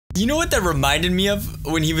You know what that reminded me of?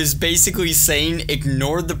 When he was basically saying,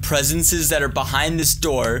 ignore the presences that are behind this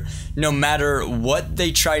door, no matter what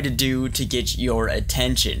they try to do to get your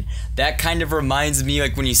attention. That kind of reminds me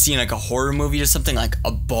like when you see in like a horror movie or something, like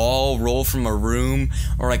a ball roll from a room,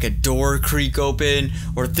 or like a door creak open,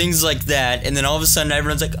 or things like that, and then all of a sudden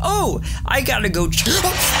everyone's like, oh, I gotta go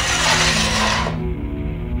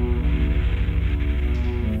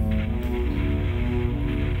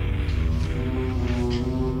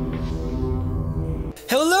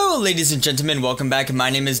Hello ladies and gentlemen, welcome back. My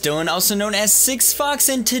name is Dylan, also known as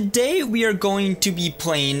SixxFox, and today we are going to be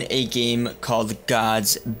playing a game called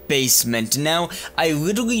God's Basement. Now, I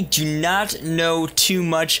literally do not know too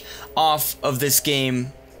much off of this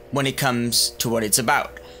game when it comes to what it's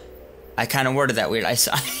about. I kind of worded that weird. I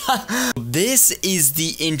saw this is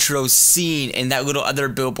the intro scene, and that little other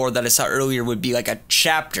billboard that I saw earlier would be like a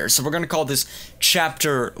chapter. So we're gonna call this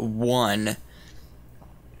chapter 1.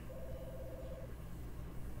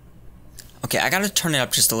 Okay, I gotta turn it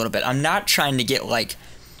up just a little bit. I'm not trying to get, like,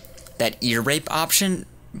 that ear rape option,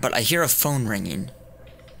 but I hear a phone ringing.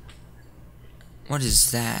 What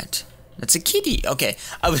is that? That's a kitty. Okay,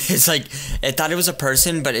 it's like, I thought it was a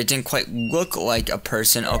person, but it didn't quite look like a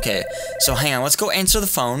person. Okay, so hang on, let's go answer the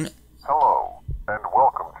phone. Hello, and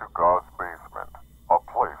welcome to God's Basement, a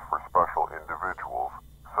place for special individuals,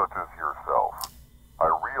 such as yourself. I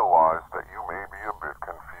realize that you may be a bit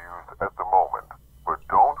confused at the moment, but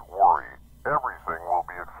don't worry. Everything will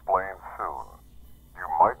be explained soon. You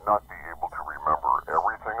might not be able to remember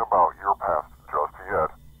everything about your past just yet,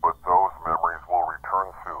 but those memories will return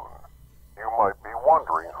soon. You might be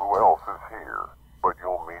wondering who else is here, but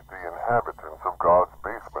you'll meet the inhabitants of God's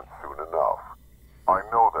basement soon enough. I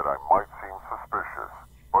know that I might seem suspicious,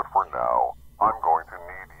 but for now, I'm going to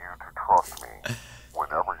need you to trust me.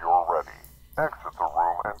 Whenever you're ready, exit the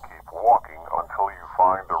room and keep walking until you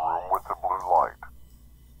find the room with the blue light.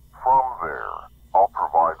 From there, I'll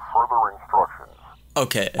provide further instructions.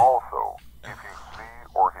 Okay. Also, if you see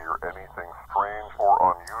or hear anything strange or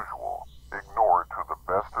unusual, ignore it to the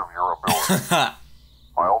best of your ability.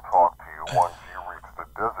 I'll talk to you once you reach the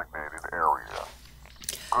designated area.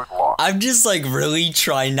 Good luck. I'm just like really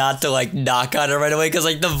trying not to like knock on it right away, because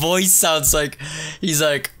like the voice sounds like he's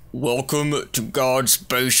like, welcome to God's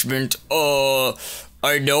basement.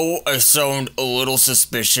 I know I sound a little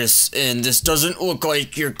suspicious, and this doesn't look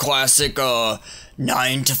like your classic,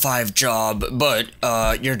 9-to-5 job, but,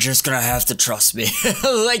 you're just gonna have to trust me.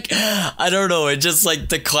 Like, I don't know, it's just like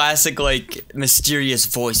the classic, like, mysterious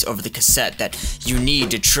voice over the cassette that you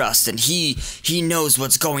need to trust, and he knows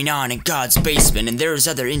what's going on in God's basement, and there's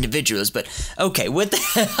other individuals, but, okay, without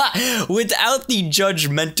the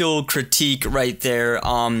judgmental critique right there,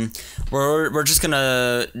 we're just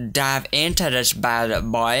gonna dive into this bad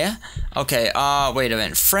boy. Okay, wait a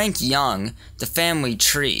minute. Frank Young, the family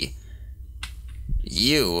tree.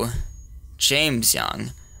 You, James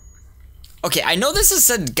Young. Okay, I know this is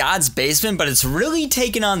said God's basement, but it's really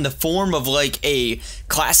taken on the form of like a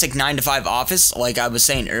classic 9-to-5 office, like I was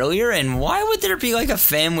saying earlier. And why would there be like a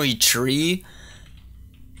family tree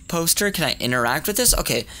poster? Can I interact with this?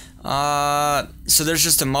 Okay. So there's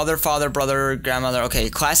just a mother, father, brother, grandmother. Okay,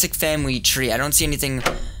 classic family tree. I don't see anything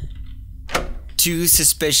too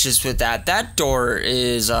suspicious with that. That door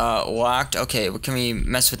is, locked. Okay, can we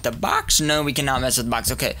mess with the box? No, we cannot mess with the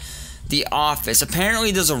box. Okay, the office.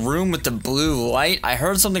 Apparently there's a room with the blue light. I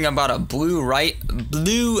heard something about a blue light.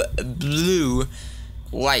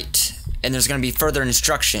 And there's gonna be further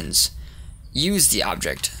instructions. Use the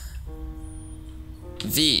object.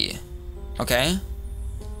 V. Okay.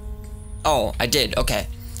 Oh, I did. Okay.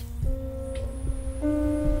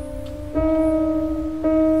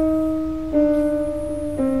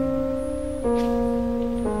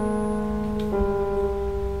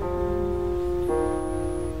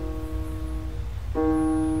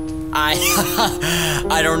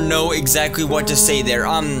 I don't know exactly what to say there.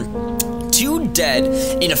 2 dead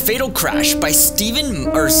in a fatal crash by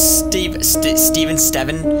Steven Steven.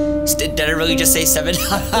 Did I really just say Steven?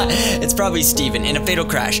 It's probably Steven in a fatal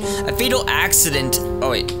crash. A fatal accident.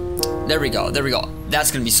 Oh wait, there we go. That's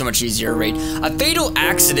gonna be so much easier, right? A fatal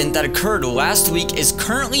accident that occurred last week is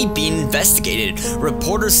currently being investigated.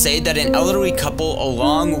 Reporters say that an elderly couple,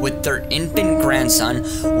 along with their infant grandson,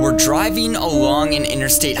 were driving along an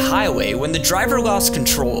interstate highway when the driver lost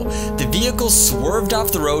control. The vehicle swerved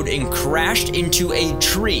off the road and crashed into a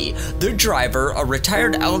tree. The driver, a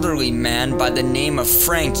retired elderly man by the name of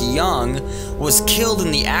Frank Young, was killed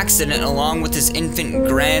in the accident along with his infant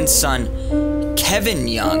grandson, Kevin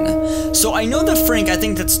Young. So I know the Frank, I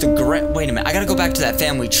think that's the wait a minute, I gotta go back to that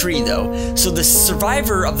family tree though. So the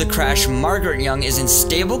survivor of the crash, Margaret Young, is in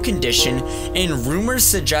stable condition, and rumors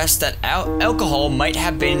suggest that alcohol might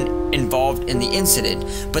have been involved in the incident,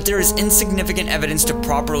 but there is insignificant evidence to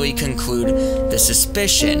properly conclude the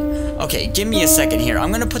suspicion. Okay, give me a second here.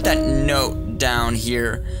 I'm gonna put that note down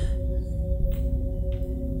here.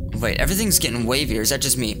 Wait, everything's getting wavy, or is that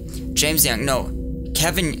just me? James Young, no.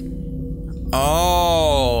 Kevin...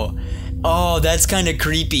 Oh, that's kind of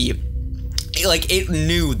creepy. Like, it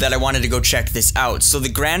knew that I wanted to go check this out. So the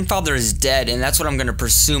grandfather is dead, and that's what I'm gonna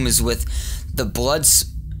presume is with the bloods.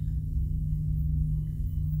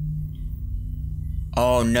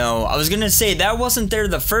 Oh no, I was gonna say that wasn't there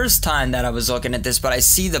the first time that I was looking at this, but I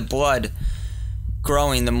see the blood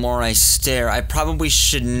growing the more I stare. I probably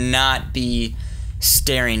should not be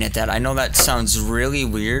staring at that. I know that sounds really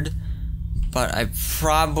weird, but I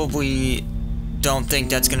probably don't think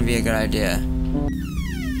that's gonna be a good idea.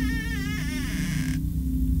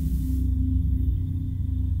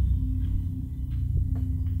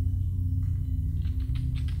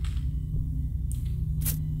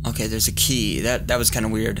 Okay, there's a key. That was kind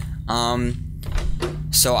of weird.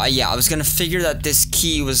 So yeah, I was gonna figure that this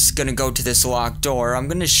key was gonna go to this locked door. I'm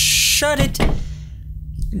gonna shut it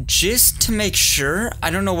just to make sure. I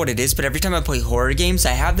don't know what it is, but every time I play horror games,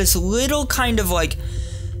 I have this little kind of like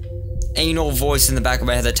anal voice in the back of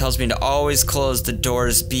my head that tells me to always close the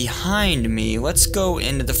doors behind me. Let's go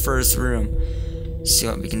into the first room, see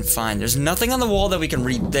what we can find. There's nothing on the wall that we can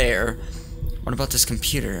read there. What about this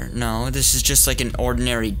computer? No, this is just like an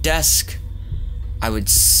ordinary desk, I would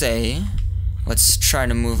say. Let's try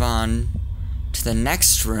to move on to the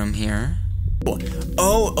next room here.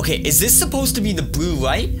 Oh, okay, is this supposed to be the blue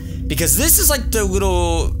light? Because this is like the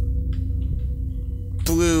little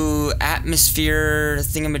blue atmosphere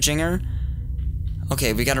thingamajigger.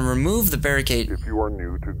 Okay, we gotta remove the barricade. If you are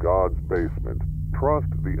new to God's basement, trust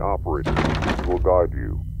the operator. He will guide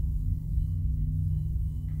you.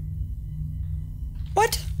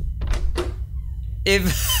 What?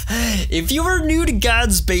 If you are new to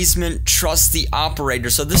God's basement, trust the operator.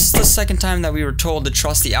 So this is the second time that we were told to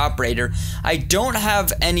trust the operator. I don't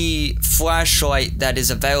have any flashlight that is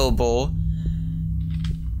available.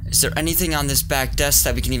 Is there anything on this back desk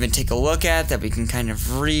that we can even take a look at, that we can kind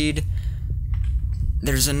of read?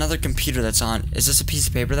 There's another computer that's on. Is this a piece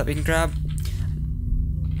of paper that we can grab?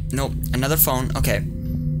 Nope. Another phone. Okay.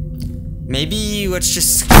 Maybe let's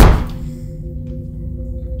just...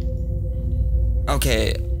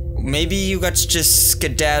 Okay, maybe let's just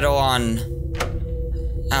skedaddle on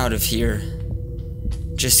out of here.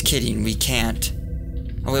 Just kidding, we can't.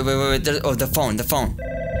 Oh, wait. Oh, the phone.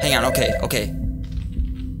 Hang on, okay.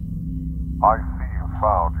 I see you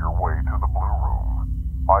found your way to the blue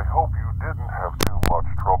room. I hope you didn't have too much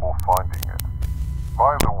trouble finding it.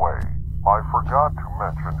 By the way, I forgot to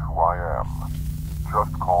mention who I am.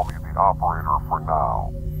 Just call me the operator for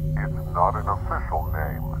now. It's not an official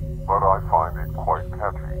name, but I find it quite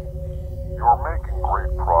catchy. You're making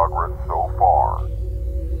great progress so far.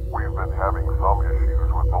 We've been having some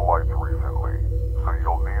issues with the lights recently, so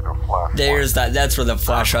you'll need a flashlight. That's where the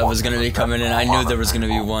flashlight was gonna be coming in. I knew there was gonna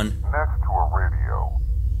be one. Next to a radio.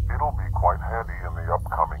 It'll be quite handy in the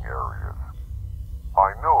upcoming areas.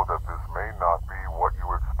 I know that this may not be what you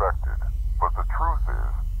expected, but the truth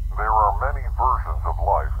is, there are many versions of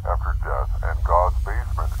life after death, and God's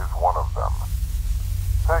basement is one of them.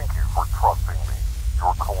 Thank you for trusting me.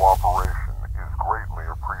 Your cooperation is greatly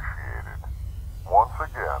appreciated. Once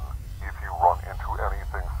again, if you run into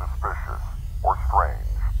anything suspicious or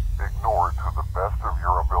strange, ignore it to the best of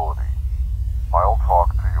your ability. I'll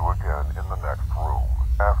talk to you again in the next room,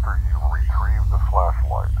 after you retrieve the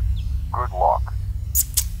flashlight. Good luck.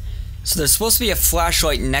 So there's supposed to be a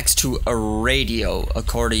flashlight next to a radio,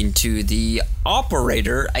 according to the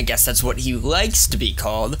operator. I guess that's what he likes to be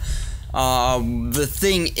called. The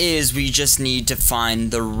thing is, we just need to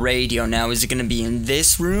find the radio. Now, is it going to be in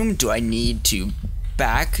this room? Do I need to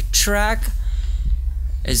backtrack?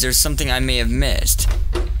 Is there something I may have missed?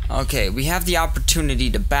 Okay, we have the opportunity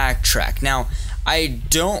to backtrack. Now, I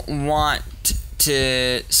don't want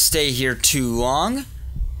to stay here too long,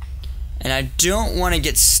 and I don't want to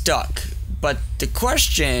get stuck. But the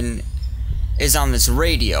question is on this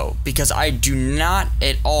radio, because I do not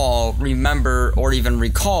at all remember or even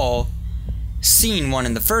recall seeing one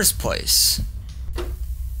in the first place.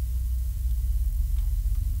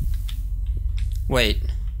 Wait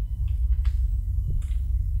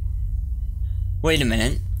a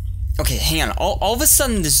minute. Okay, hang on. All of a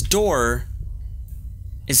sudden this door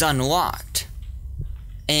is unlocked.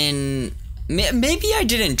 And Maybe I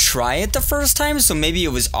didn't try it the first time, so maybe it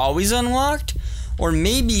was always unlocked. Or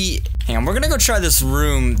maybe... Hang on, we're gonna go try this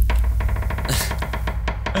room.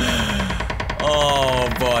 Oh,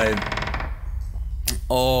 boy.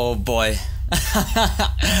 Oh, boy.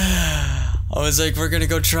 I was like, we're gonna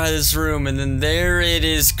go try this room, and then there it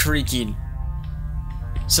is creaking.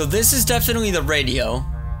 So this is definitely the radio.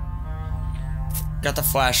 Got the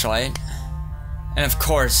flashlight. And of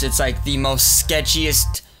course, it's like the most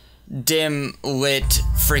sketchiest, dim lit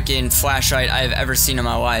freaking flashlight I've ever seen in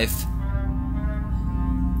my life.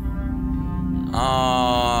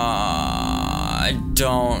 I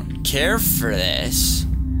don't care for this.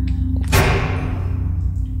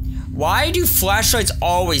 Why do flashlights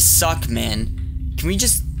always suck, man? Can we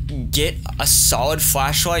just get a solid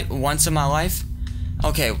flashlight once in my life?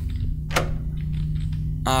 Okay.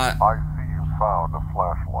 I see you found a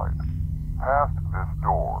flashlight. Past this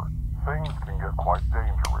door, things can get quite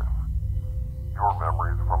dangerous. Your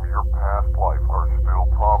memories from your past life are still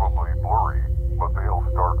probably blurry, but they'll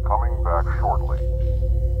start coming back shortly.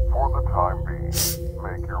 For the time being,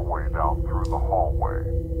 make your way down through the hallway.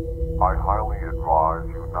 I highly advise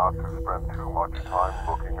you not to spend too much time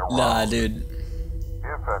looking around. Nah, dude.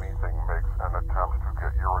 If anything makes an attempt to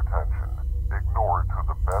get your attention, ignore it to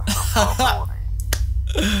the best of your ability.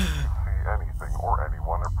 If you see anything or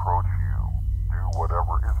anyone approach you, do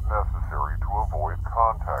whatever is necessary to avoid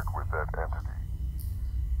contact with that entity.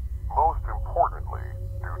 Most importantly,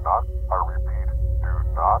 do not, I repeat, do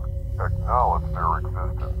not acknowledge their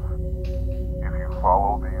existence. If you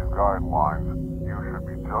follow these guidelines, you should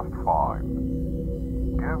be just fine.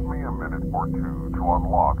 Give me a minute or two to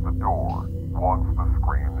unlock the door. Once the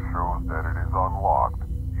screen shows that it is unlocked,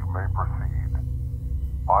 you may proceed.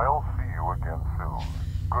 I'll see you again soon.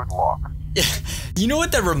 Good luck. You know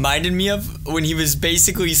what that reminded me of? When he was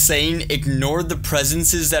basically saying, ignore the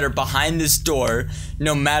presences that are behind this door,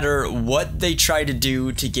 no matter what they try to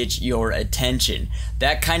do to get your attention.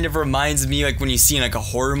 That kind of reminds me like when you see in like a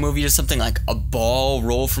horror movie or something, like a ball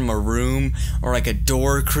roll from a room, or like a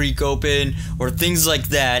door creak open, or things like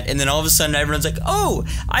that, and then all of a sudden everyone's like, oh,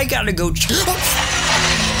 I gotta go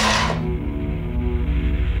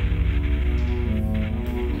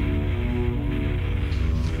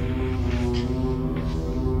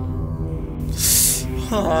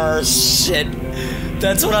Oh shit.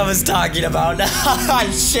 That's what I was talking about.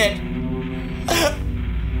 Shit.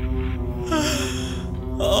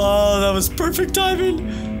 Oh, that was perfect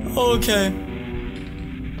timing. Okay.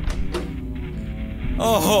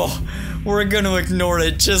 Oh, we're gonna ignore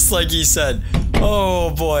it just like he said. Oh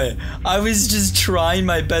boy. I was just trying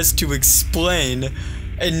my best to explain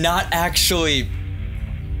and not actually.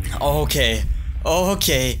 Okay.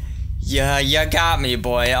 Okay. Yeah, you got me,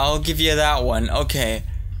 boy. I'll give you that one. Okay.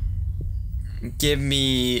 Give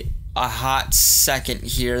me a hot second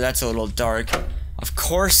here. That's a little dark. Of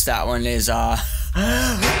course that one is,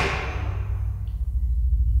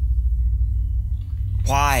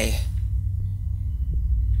 Why?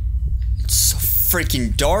 It's so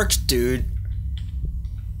freaking dark, dude.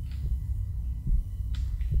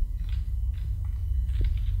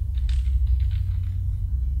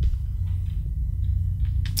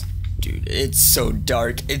 Dude, it's so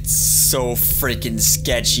dark. It's so freaking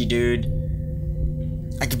sketchy, dude.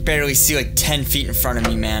 I can barely see like 10 feet in front of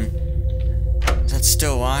me, man. Is that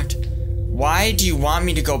still locked? Why do you want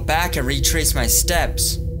me to go back and retrace my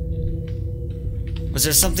steps? Was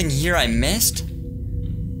there something here I missed?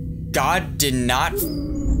 God did not...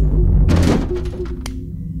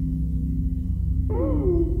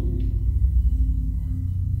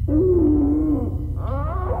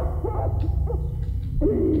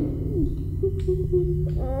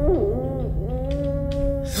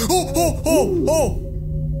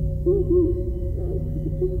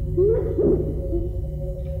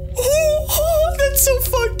 Oh, that's so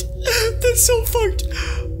fucked. That's so fucked.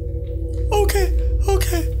 Okay,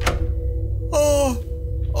 okay. Oh,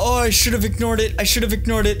 I should have ignored it. I should have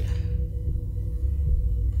ignored it.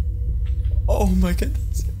 Oh my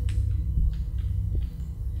goodness.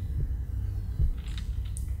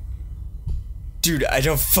 Dude, I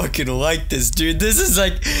don't fucking like this, dude. This is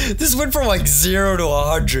like, this went from like 0 to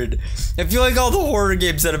 100. I feel like all the horror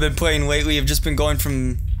games that I've been playing lately have just been going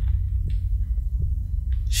from...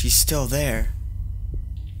 She's still there.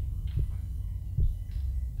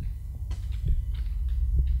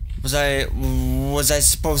 Was I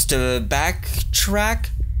supposed to backtrack?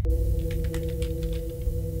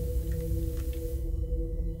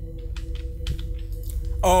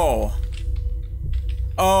 Oh.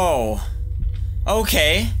 Oh.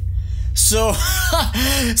 Okay. So,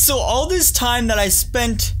 so all this time that I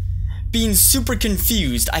spent being super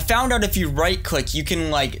confused. I found out if you right click, you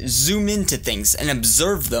can like zoom into things and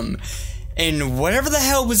observe them. And whatever the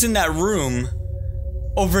hell was in that room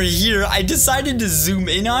over here, I decided to zoom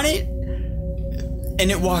in on it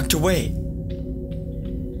and it walked away.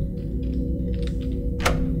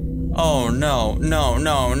 Oh no, no,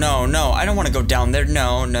 no, no, no. I don't want to go down there.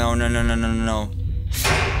 No, no, no, no, no, no, no.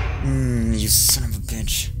 You son of a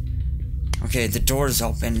bitch. Okay, the door's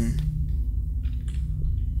open.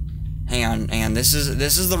 Hang on. This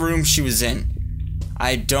is the room she was in.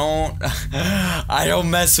 I don't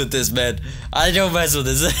mess with this, man. I don't mess with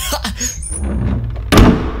this.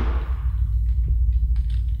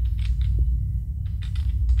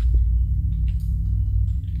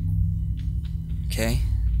 Okay.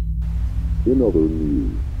 In other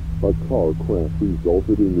news, a car crash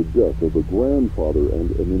resulted in the death of a grandfather and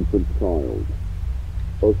an infant child.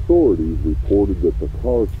 Authorities reported that the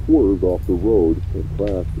car swerved off the road and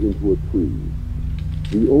crashed into a tree.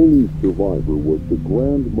 The only survivor was the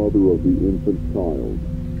grandmother of the infant child.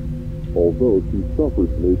 Although she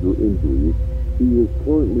suffered major injuries, she is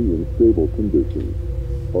currently in stable condition.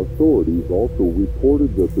 Authorities also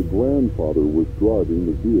reported that the grandfather was driving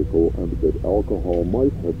the vehicle and that alcohol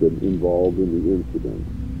might have been involved in the incident.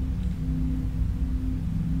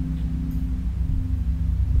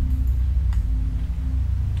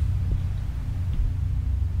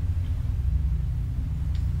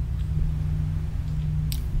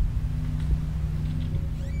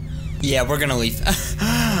 Yeah, we're gonna leave.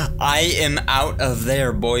 I am out of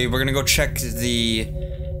there, boy. We're gonna go check the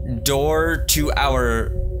door to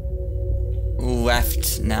our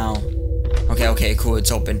left now. Okay, cool,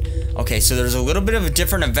 it's open. Okay, so there's a little bit of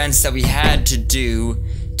different events that we had to do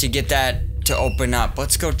to get that to open up.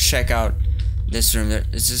 Let's go check out this room.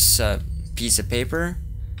 Is this a piece of paper?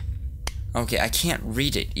 Okay, I can't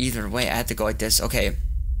read it either way. I have to go like this. Okay.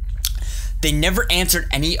 They never answered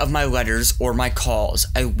any of my letters or my calls.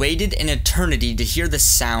 I waited an eternity to hear the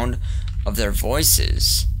sound of their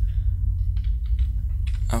voices.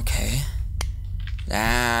 Okay.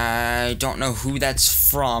 I don't know who that's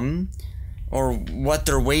from or what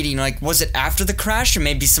they're waiting. Like, was it after the crash or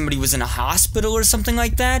maybe somebody was in a hospital or something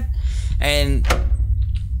like that? And,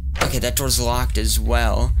 okay, that door's locked as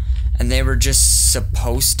well. And they were just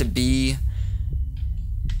supposed to be...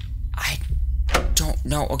 I don't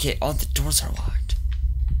know. Okay, all the doors are locked.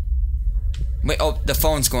 Wait, oh, the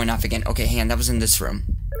phone's going off again. Okay, hang on, that was in this room.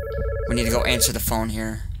 We need to go answer the phone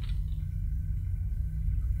here.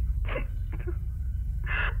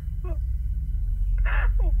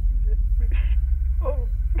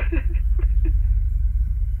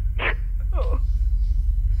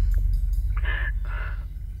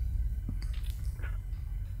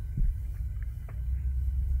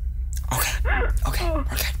 Okay, we're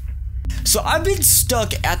good. So I've been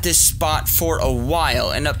stuck at this spot for a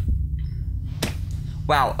while, and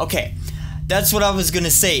wow, okay. That's what I was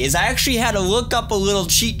gonna say, is I actually had to look up a little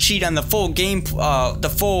cheat sheet on the full game,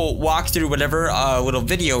 the full walkthrough, whatever, little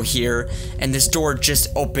video here, and this door just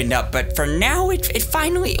opened up. But for now, it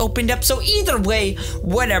finally opened up, so either way,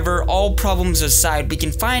 whatever, all problems aside, we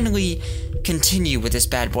can finally continue with this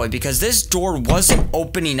bad boy, because this door wasn't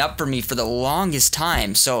opening up for me for the longest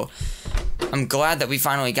time, so I'm glad that we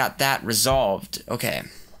finally got that resolved. Okay.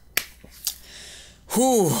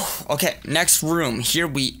 Whew. Okay, next room. Here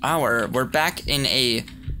we are. We're back in a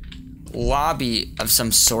lobby of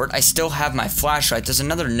some sort. I still have my flashlight. There's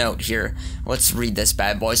another note here. Let's read this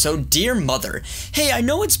bad boy. So, dear mother, hey, I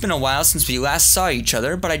know it's been a while since we last saw each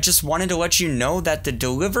other, but I just wanted to let you know that the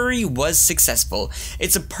delivery was successful.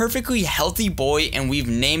 It's a perfectly healthy boy, and we've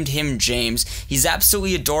named him James. He's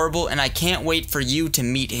absolutely adorable, and I can't wait for you to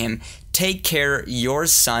meet him. Take care, your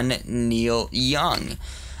son, Neil Young.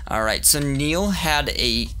 Alright, so Neil had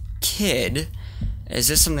a kid. Is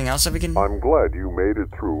this something else that we can... I'm glad you made it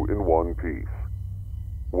through in one piece.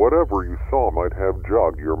 Whatever you saw might have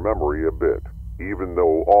jogged your memory a bit, even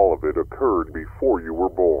though all of it occurred before you were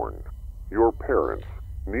born. Your parents,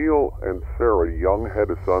 Neil and Sarah Young,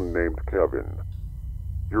 had a son named Kevin.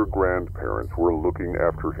 Your grandparents were looking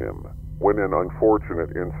after him when an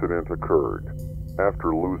unfortunate incident occurred.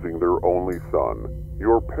 After losing their only son,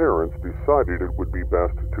 your parents decided it would be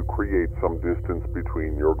best to create some distance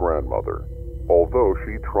between your grandmother. Although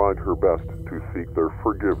she tried her best to seek their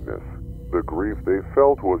forgiveness, the grief they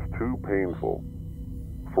felt was too painful.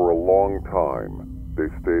 For a long time, they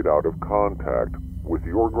stayed out of contact with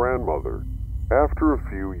your grandmother. After a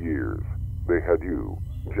few years, they had you,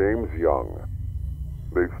 James Young.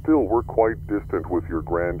 They still were quite distant with your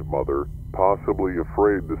grandmother, possibly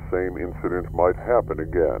afraid the same incident might happen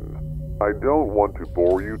again. I don't want to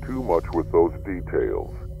bore you too much with those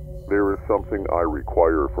details. there is something I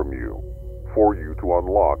require from you. For you to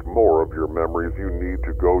unlock more of your memories, you need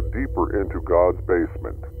to go deeper into God's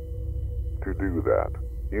basement. To do that,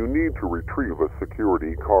 you need to retrieve a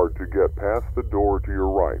security card to get past the door to your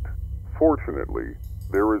right. Fortunately,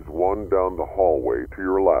 there is one down the hallway to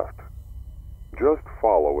your left. Just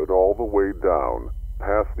follow it all the way down,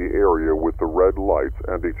 past the area with the red lights,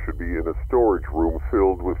 and it should be in a storage room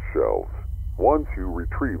filled with shelves. Once you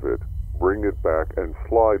retrieve it, bring it back and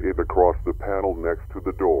slide it across the panel next to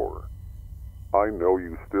the door. I know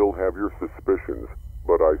you still have your suspicions,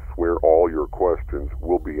 but I swear all your questions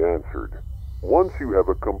will be answered. Once you have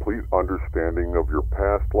a complete understanding of your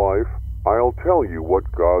past life, I'll tell you what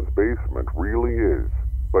God's basement really is,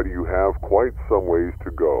 but you have quite some ways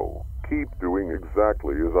to go. Keep doing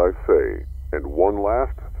exactly as I say. And one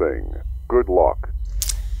last thing, good luck.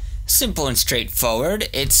 Simple and straightforward,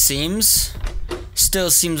 it seems.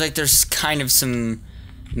 Still seems like there's kind of some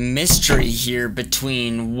mystery here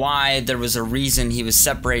between why there was a reason he was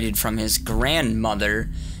separated from his grandmother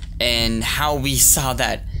and how we saw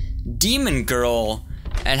that demon girl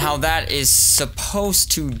and how that is supposed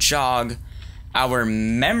to jog our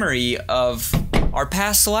memory of our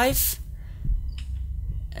past life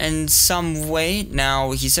in some way.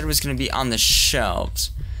 Now, he said it was going to be on the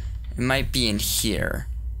shelves. It might be in here.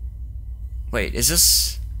 Wait, is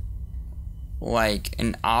this like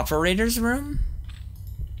an operator's room?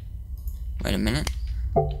 Wait a minute.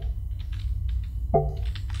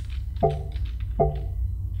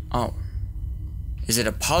 Oh. Is it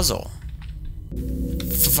a puzzle?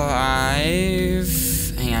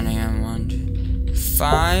 5. Hang on.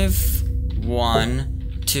 5,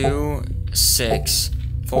 1, 2, 6,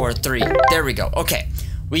 4, 3. There we go. Okay.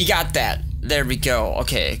 We got that. There we go.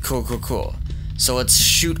 Okay. Cool. So let's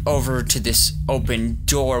shoot over to this open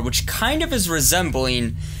door, which kind of is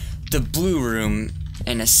resembling the blue room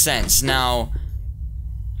in a sense. Now,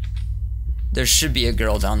 there should be a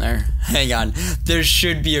girl down there. Hang on. There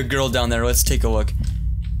should be a girl down there. Let's take a look.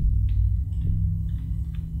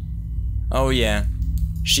 Oh, yeah.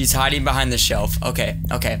 She's hiding behind the shelf. Okay.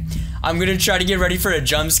 I'm gonna try to get ready for a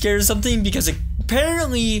jump scare or something, because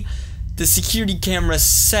apparently the security camera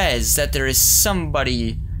says that there is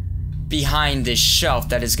somebody behind this shelf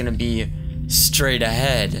that is gonna be straight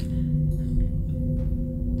ahead.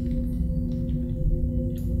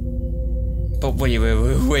 But wait.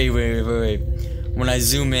 When I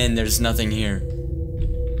zoom in, there's nothing here.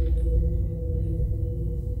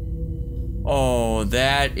 Oh,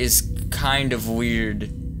 that is kind of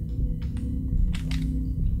weird.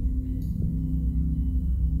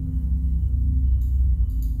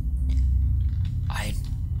 I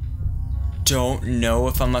don't know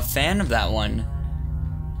if I'm a fan of that one.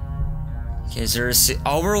 Okay, is there a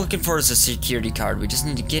all we're looking for is a security card. We just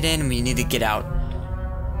need to get in and we need to get out.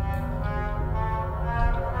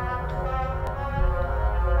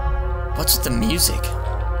 What's with the music?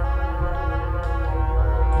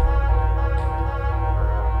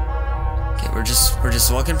 Okay, we're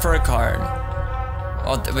just looking for a card.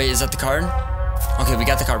 Oh, wait, is that the card? Okay, we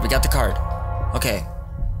got the card. Okay.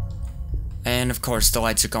 And of course, the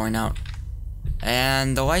lights are going out.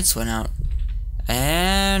 And the lights went out.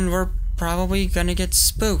 And we're probably gonna get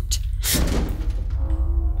spooked.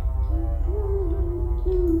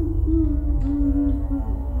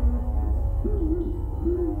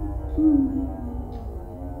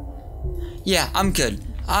 Yeah, I'm good.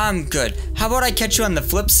 How about I catch you on the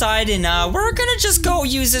flip side and we're gonna just go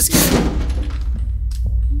use this.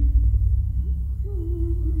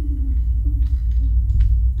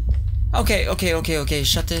 Okay.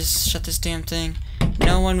 Shut this damn thing.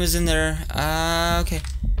 No one was in there. Okay.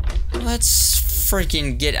 Let's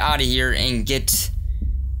freaking get out of here and get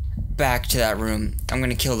back to that room. I'm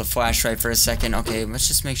gonna kill the flashlight for a second. Okay, let's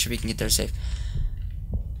just make sure we can get there safe.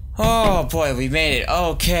 Oh boy, we made it.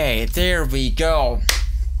 Okay, there we go.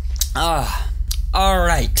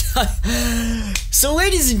 Alright. So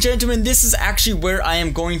ladies and gentlemen, this is actually where I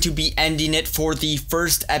am going to be ending it for the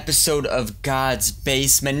first episode of God's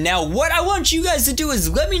Basement. Now, what I want you guys to do is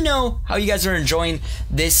let me know how you guys are enjoying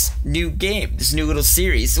this new game, this new little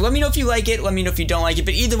series. So let me know if you like it, let me know if you don't like it,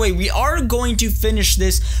 but either way, we are going to finish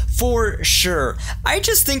this for sure. I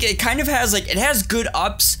just think it kind of has, like, it has good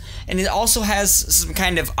ups, and it also has some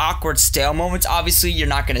kind of awkward stale moments. Obviously, you're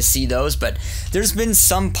not going to see those, but there's been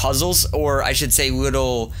some puzzles, or I should say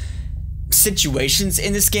little situations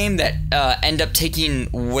in this game that end up taking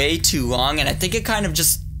way too long, and I think it kind of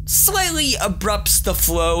just slightly abrupts the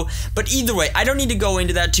flow. But either way, I don't need to go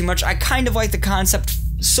into that too much. I kind of like the concept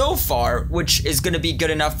so far, which is going to be good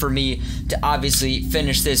enough for me to obviously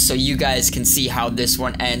finish this so you guys can see how this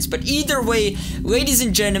one ends. But either way, ladies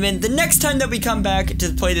and gentlemen, the next time that we come back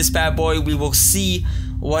to play this bad boy, we will see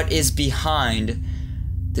what is behind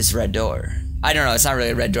this red door. I don't know, it's not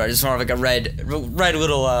really a red door, it's more of like a red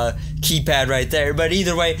little keypad right there. But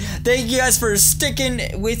either way, thank you guys for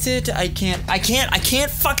sticking with it. I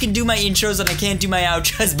can't fucking do my intros and I can't do my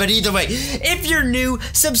outros. But either way, if you're new,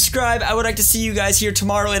 subscribe. I would like to see you guys here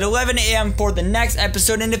tomorrow at 11 a.m. for the next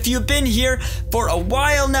episode. And if you've been here for a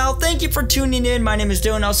while now, thank you for tuning in. My name is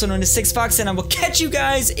Dylan, also known as SixxFox, and I will catch you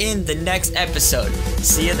guys in the next episode.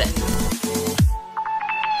 See you then.